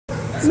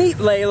Meet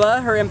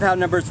Layla. Her impound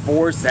number is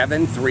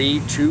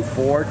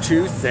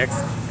 4732426.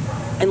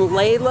 And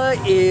Layla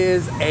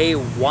is a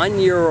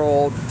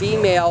 1-year-old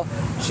female.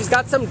 She's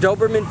got some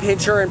Doberman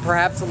Pinscher and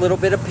perhaps a little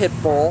bit of Pit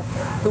Bull,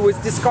 who was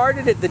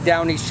discarded at the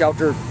Downey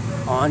shelter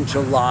on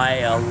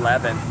July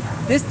 11th.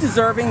 This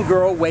deserving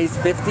girl weighs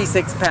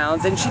 56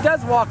 pounds and she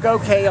does walk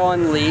okay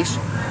on leash.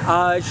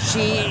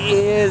 She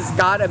is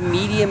got a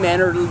medium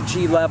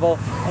energy level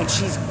and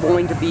she's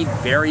going to be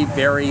very,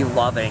 very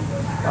loving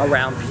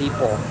around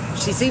people.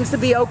 She seems to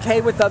be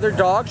okay with other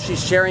dogs.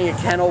 She's sharing a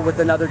kennel with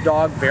another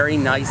dog very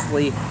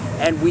nicely,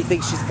 and we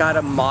think she's got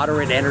a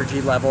moderate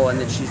energy level and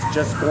that she's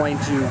just going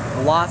to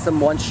blossom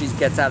once she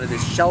gets out of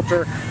this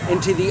shelter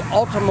into the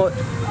ultimate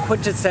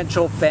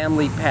quintessential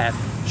family pet.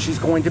 She's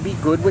going to be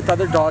good with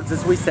other dogs,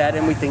 as we said,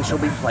 and we think she'll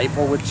be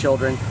playful with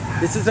children.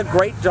 This is a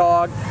great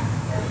dog,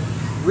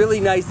 really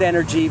nice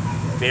energy,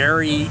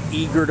 very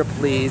eager to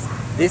please.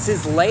 This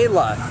is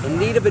Layla, in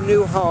need of a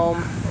new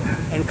home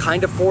and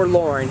kind of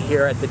forlorn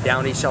here at the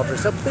Downey shelter.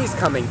 So please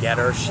come and get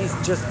her. She's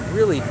just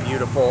really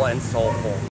beautiful and soulful.